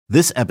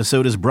This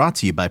episode is brought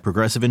to you by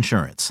Progressive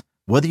Insurance.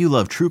 Whether you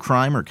love true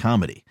crime or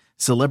comedy,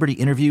 celebrity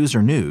interviews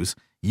or news,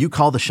 you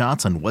call the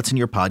shots on what's in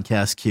your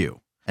podcast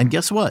queue. And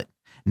guess what?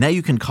 Now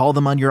you can call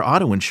them on your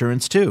auto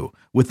insurance too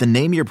with the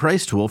Name Your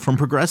Price tool from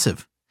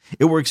Progressive.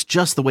 It works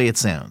just the way it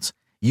sounds.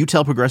 You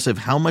tell Progressive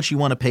how much you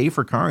want to pay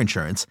for car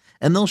insurance,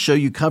 and they'll show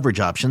you coverage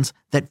options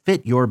that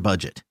fit your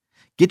budget.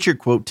 Get your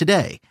quote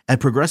today at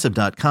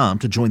Progressive.com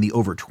to join the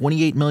over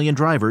 28 million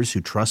drivers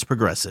who trust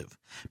Progressive.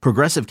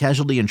 Progressive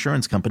Casualty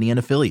Insurance Company and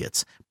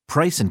Affiliates.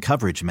 Price and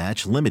coverage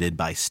match limited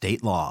by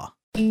state law.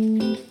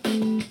 It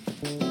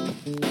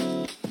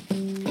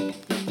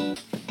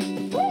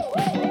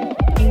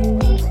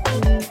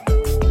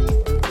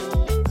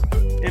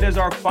is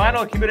our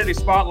final Community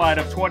Spotlight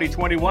of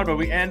 2021, but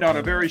we end on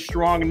a very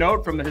strong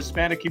note from the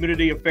Hispanic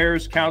Community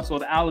Affairs Council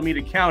of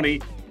Alameda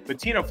County.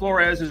 Bettina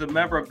Flores is a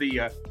member of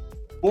the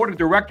board of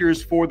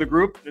directors for the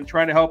group and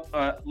trying to help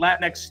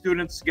Latinx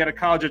students get a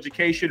college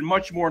education,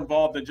 much more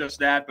involved than just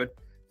that. But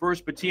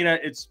first, Bettina,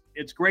 it's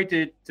great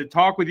to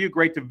talk with you,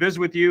 great to visit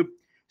with you.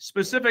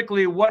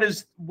 Specifically,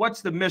 what's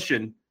the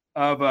mission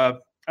of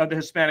the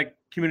Hispanic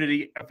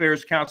Community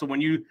Affairs Council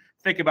when you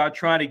think about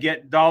trying to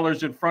get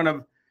dollars in front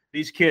of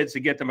these kids to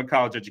get them a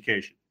college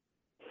education?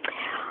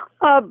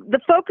 The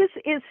focus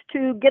is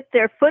to get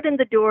their foot in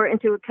the door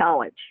into a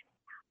college.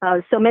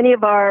 So many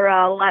of our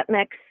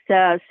Latinx,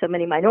 so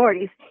many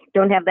minorities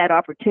don't have that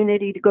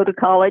opportunity to go to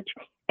college.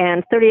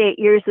 And 38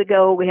 years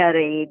ago, we had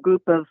a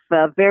group of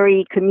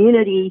very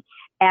community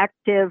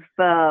active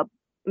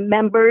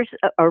members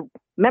of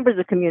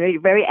community,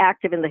 very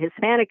active in the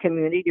Hispanic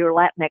community or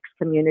Latinx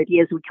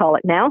community, as we call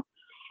it now.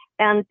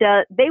 And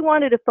they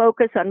wanted to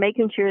focus on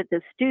making sure that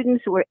the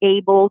students were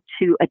able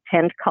to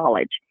attend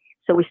college.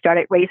 So we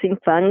started raising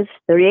funds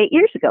 38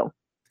 years ago.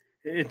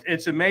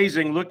 It's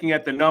amazing looking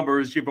at the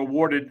numbers. You've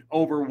awarded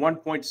over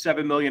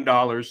 $1.7 million,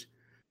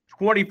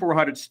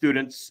 2,400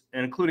 students,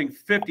 and including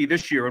 50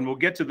 this year. And we'll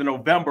get to the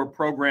November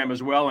program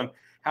as well and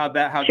how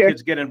sure.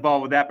 Kids get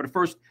involved with that. But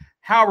first,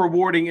 how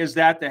rewarding is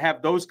that to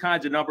have those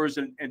kinds of numbers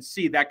and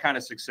see that kind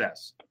of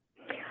success?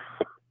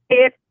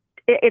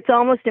 It's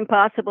almost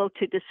impossible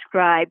to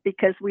describe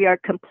because we are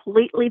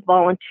completely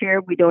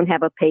volunteer. We don't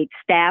have a paid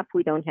staff.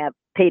 We don't have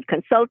paid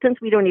consultants.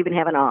 We don't even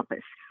have an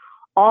office.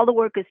 All the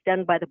work is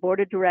done by the board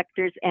of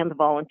directors and the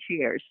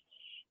volunteers.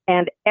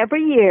 And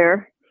every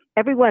year,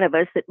 every one of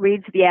us that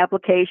reads the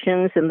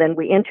applications and then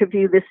we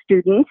interview the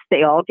students,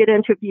 they all get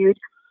interviewed.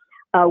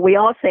 We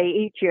all say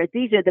each year,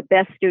 these are the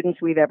best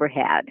students we've ever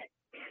had.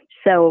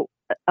 So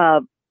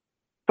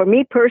for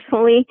me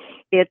personally,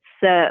 it's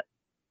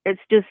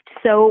just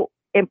so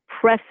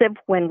impressive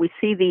when we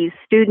see these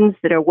students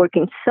that are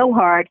working so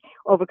hard,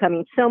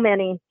 overcoming so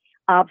many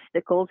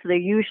obstacles. They're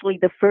usually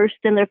the first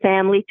in their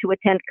family to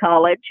attend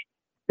college.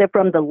 They're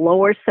from the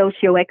lower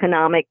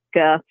socioeconomic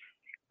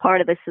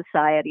part of the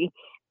society.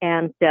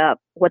 And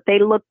what they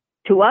look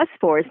to us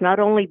for is not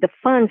only the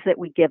funds that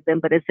we give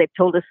them, but as they've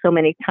told us so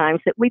many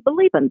times, that we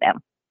believe in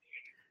them.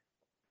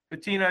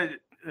 Bettina,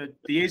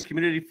 the ACE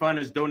Community Fund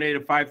has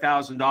donated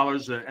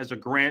 $5,000 as a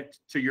grant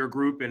to your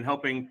group in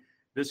helping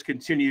this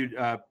continued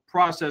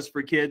process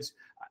for kids.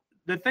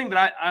 The thing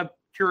that I'm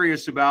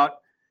curious about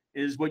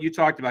is what you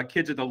talked about,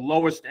 kids at the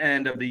lowest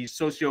end of the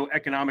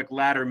socioeconomic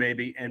ladder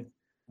maybe, and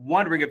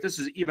wondering if this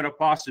is even a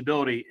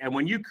possibility. And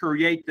when you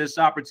create this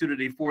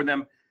opportunity for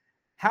them,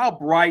 how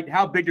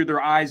big do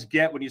their eyes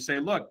get when you say,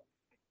 look,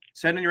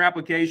 send in your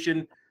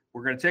application,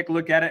 we're going to take a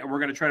look at it, and we're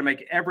going to try to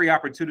make every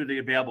opportunity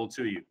available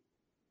to you?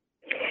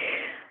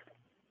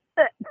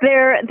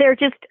 They're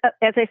just,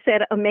 as I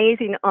said,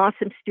 amazing,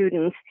 awesome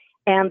students.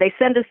 And they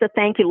send us the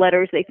thank you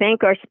letters. They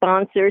thank our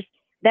sponsors.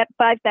 That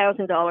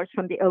 $5,000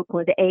 from the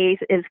Oakland A's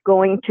is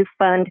going to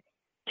fund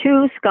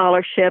 2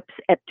 scholarships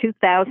at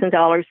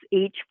 $2,000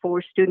 each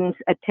for students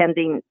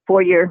attending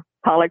four-year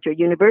college or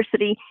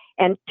university,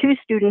 and 2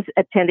 students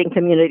attending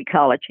community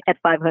college at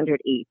 $500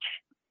 each.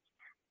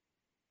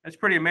 That's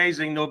pretty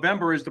amazing.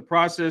 November is the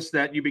process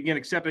that you begin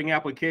accepting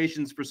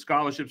applications for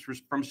scholarships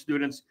from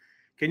students.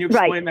 Can you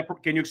explain that?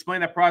 Can you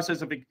explain that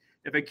process? If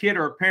a kid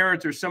or a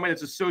parent or somebody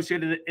that's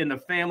associated in the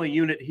family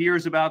unit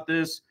hears about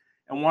this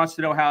and wants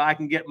to know how I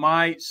can get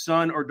my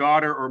son or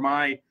daughter or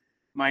my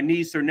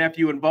niece or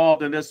nephew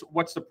involved in this,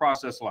 what's the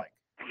process like?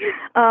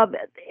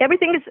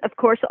 Everything is, of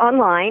course,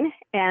 online,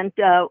 and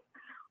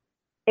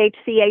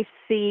HCAC,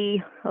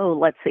 you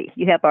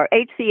have our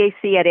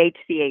HCAC at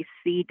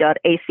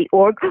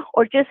hcac.ac.org,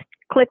 or just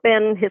click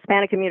in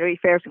Hispanic Community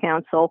Affairs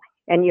Council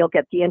and you'll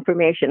get the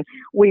information.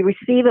 We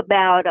receive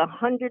about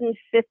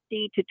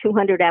 150 to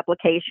 200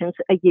 applications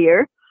a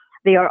year.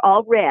 They are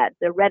all read.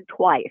 They're read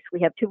twice. We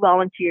have 2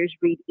 volunteers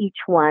read each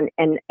one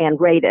and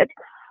rate it.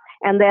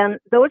 And then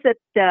those that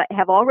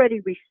have already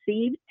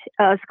received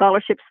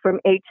scholarships from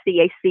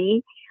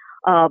HCAC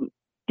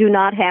we do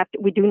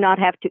not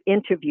have to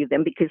interview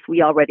them because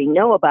we already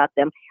know about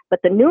them.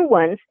 But the new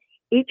ones,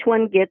 each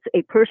one gets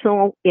a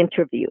personal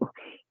interview,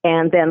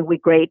 and then we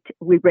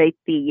rate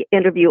the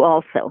interview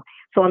also.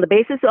 So on the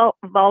basis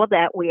of all of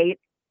that,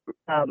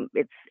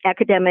 it's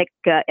academic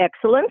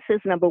excellence is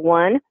number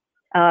one.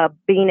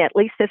 being at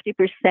least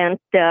 50%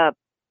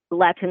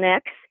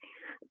 Latinx.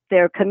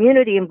 Their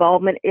community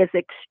involvement is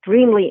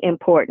extremely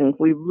important.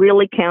 We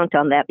really count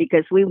on that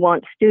because we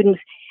want students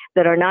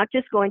that are not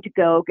just going to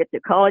go get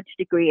their college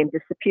degree and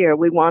disappear.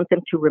 We want them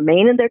to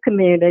remain in their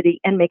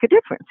community and make a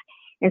difference.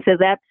 And so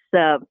that's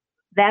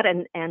that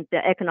and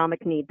the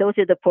economic need. Those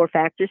are the 4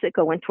 factors that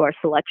go into our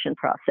selection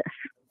process.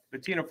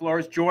 Bettina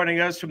Flores joining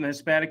us from the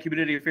Hispanic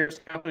Community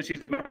Affairs Council.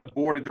 She's the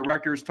board of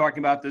directors talking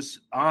about this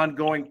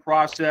ongoing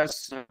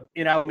process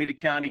in Alameda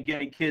County,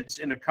 getting kids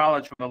into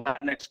college from the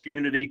Latinx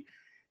community.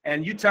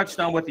 And you touched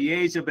on what the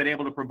A's have been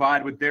able to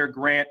provide with their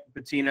grant,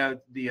 Bettina,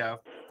 the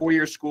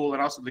 4-year school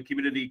and also the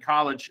community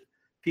college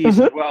piece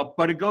as well.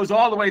 But it goes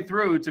all the way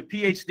through to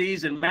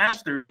PhDs and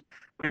masters,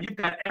 where you've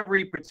got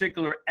every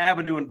particular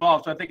avenue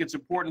involved. So I think it's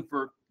important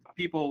for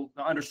people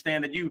to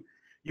understand that you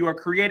are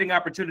creating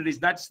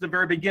opportunities, not just the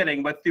very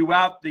beginning, but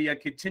throughout the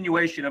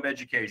continuation of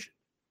education.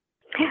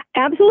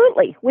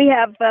 Absolutely. We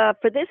have,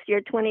 for this year,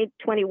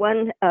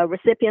 2021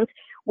 recipients,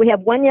 we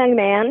have one young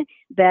man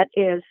that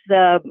is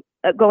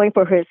going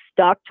for his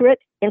doctorate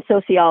in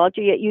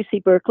sociology at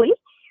UC Berkeley.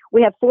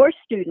 We have 4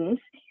 students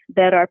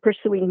that are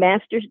pursuing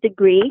master's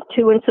degree,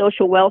 2 in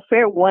social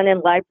welfare, 1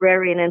 in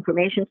library and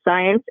information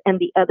science, and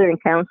the other in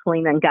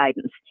counseling and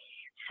guidance.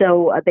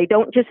 So they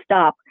don't just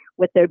stop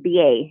with their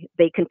BA,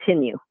 they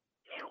continue,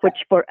 which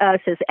for us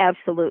is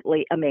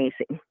absolutely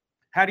amazing.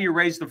 How do you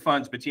raise the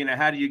funds, Bettina?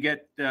 How do you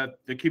get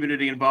the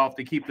community involved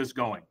to keep this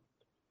going?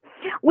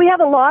 We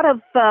have a lot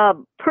of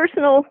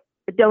personal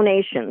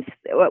donations.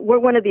 We're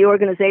one of the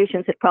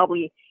organizations that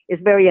probably is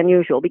very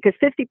unusual because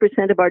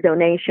 50% of our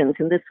donations,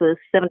 and this was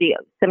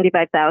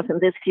 75,000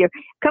 this year,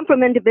 come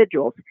from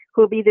individuals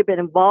who have either been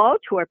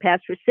involved, who are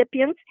past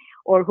recipients,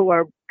 or who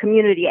are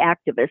community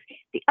activists.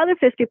 The other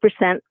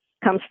 50%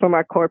 comes from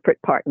our corporate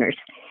partners.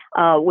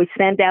 We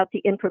send out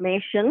the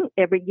information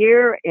every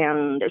year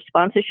and their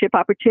sponsorship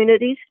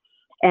opportunities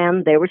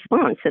and their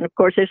response. And of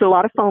course, there's a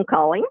lot of phone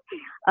calling,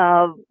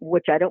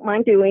 which I don't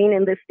mind doing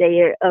in this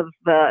day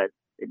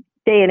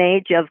and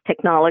age of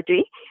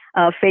technology,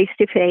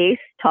 face-to-face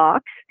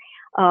talks.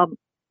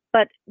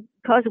 But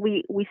because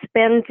we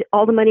spend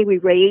all the money we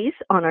raise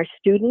on our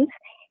students,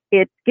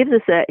 it gives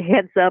us a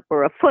heads up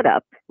or a foot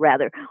up,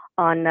 rather,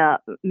 on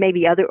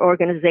maybe other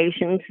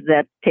organizations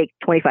that take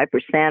 25%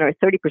 or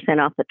 30%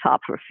 off the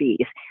top for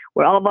fees.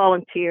 We're all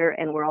volunteer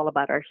and we're all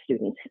about our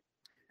students.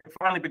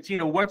 Finally,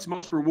 Bettina, what's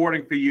most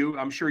rewarding for you?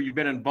 I'm sure you've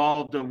been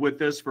involved with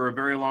this for a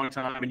very long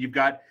time, and you've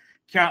got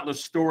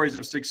countless stories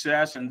of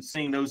success and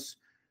seeing those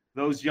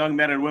young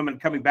men and women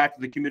coming back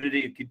to the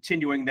community and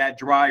continuing that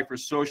drive for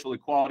social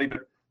equality.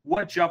 But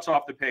what jumps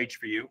off the page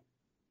for you?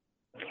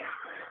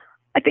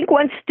 I think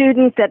one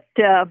student that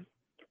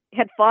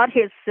had fought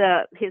his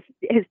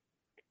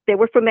they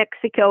were from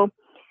Mexico.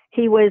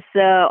 He was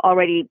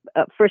already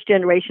first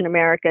generation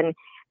American.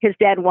 His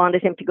dad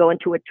wanted him to go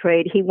into a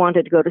trade. He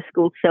wanted to go to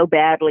school so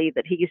badly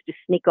that he used to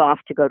sneak off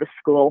to go to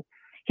school.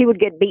 He would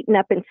get beaten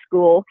up in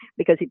school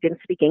because he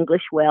didn't speak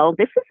English well.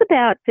 This was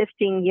about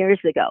 15 years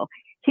ago.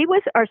 He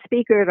was our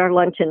speaker at our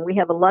luncheon. We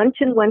have a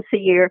luncheon once a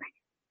year,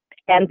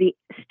 and the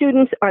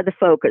students are the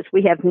focus.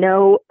 We have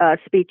no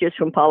speeches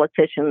from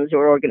politicians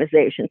or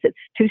organizations. It's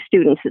 2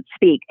 students that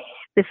speak.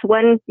 This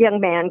one young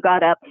man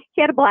got up.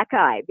 He had a black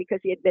eye because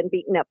he had been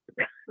beaten up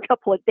a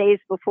couple of days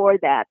before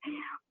that.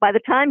 By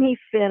the time he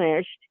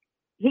finished,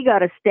 he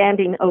got a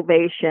standing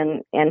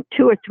ovation and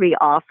 2 or 3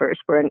 offers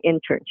for an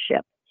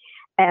internship.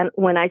 And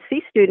when I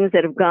see students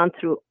that have gone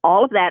through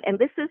all of that, and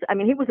this is, I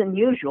mean, he was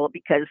unusual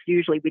because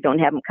usually we don't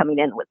have him coming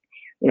in with,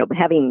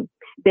 having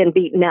been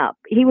beaten up.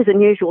 He was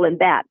unusual in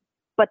that.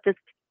 But the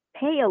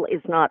tale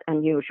is not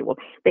unusual.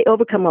 They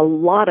overcome a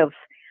lot of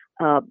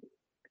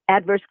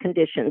adverse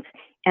conditions,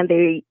 and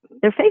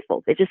they're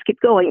faithful. They just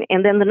keep going.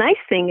 And then the nice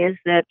thing is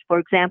that, for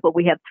example,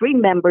 we have 3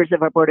 members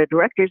of our board of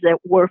directors that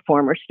were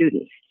former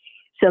students.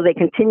 So they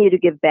continue to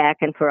give back.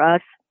 And for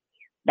us,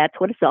 that's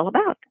what it's all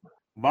about.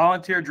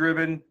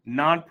 Volunteer-driven,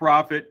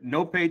 nonprofit,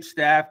 no paid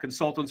staff,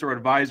 consultants, or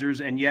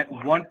advisors, and yet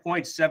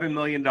 $1.7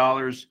 million,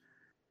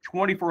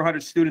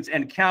 2,400 students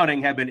and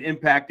counting have been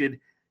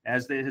impacted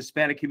as the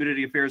Hispanic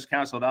Community Affairs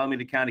Council of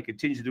Alameda County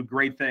continues to do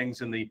great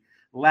things in the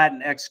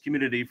Latinx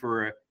community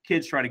for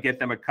kids trying to get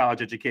them a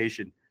college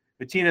education.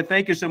 Bettina,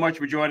 thank you so much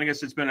for joining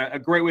us. It's been a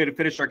great way to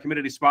finish our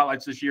community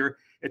spotlights this year.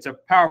 It's a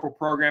powerful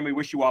program. We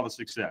wish you all the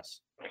success.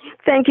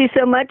 Thank you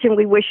so much, and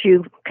we wish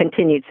you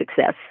continued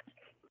success.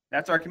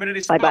 That's our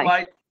community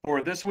spotlight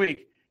for this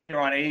week here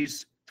on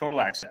A's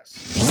Total Access.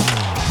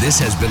 This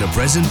has been a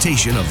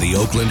presentation of the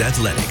Oakland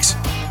Athletics.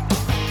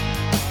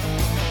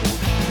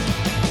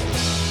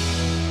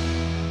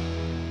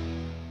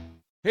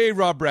 Hey,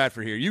 Rob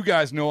Bradford here. You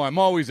guys know I'm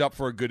always up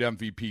for a good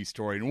MVP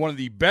story, and one of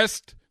the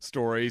best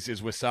stories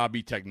is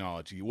Wasabi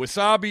Technology.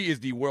 Wasabi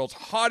is the world's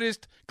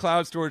hottest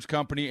cloud storage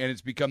company, and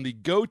it's become the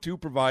go-to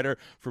provider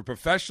for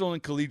professional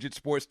and collegiate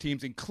sports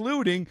teams,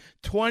 including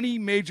 20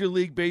 Major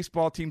League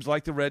Baseball teams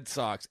like the Red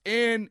Sox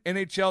and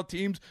NHL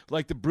teams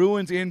like the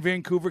Bruins and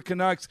Vancouver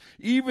Canucks.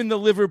 Even the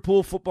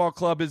Liverpool Football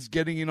Club is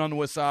getting in on the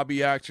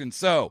Wasabi action.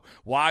 So,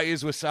 why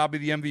is Wasabi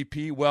the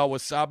MVP? Well,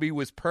 Wasabi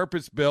was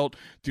purpose-built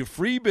to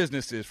free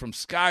businesses from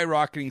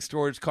skyrocketing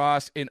storage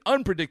costs and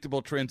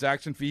unpredictable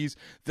transaction fees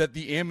that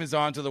the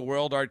Amazons of the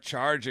world are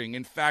charging.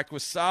 In fact,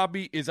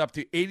 Wasabi is up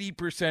to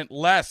 80%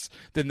 less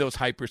than those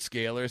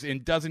hyperscalers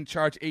and doesn't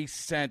charge a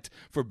cent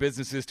for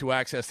businesses to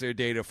access their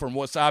data. From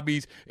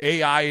Wasabi's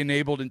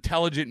AI-enabled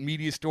intelligent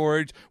media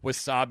storage,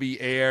 Wasabi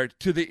Air,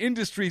 to the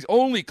industry's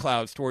only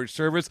cloud storage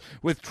service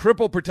with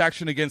triple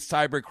protection against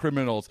cyber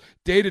criminals,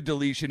 data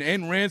deletion,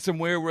 and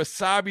ransomware,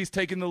 Wasabi's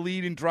taken the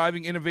lead in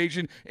driving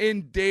innovation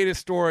in data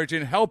storage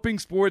and helping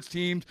sports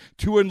teams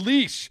to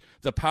unleash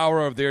the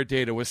power of their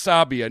data.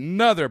 Wasabi,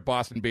 another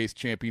Boston-based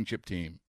championship team.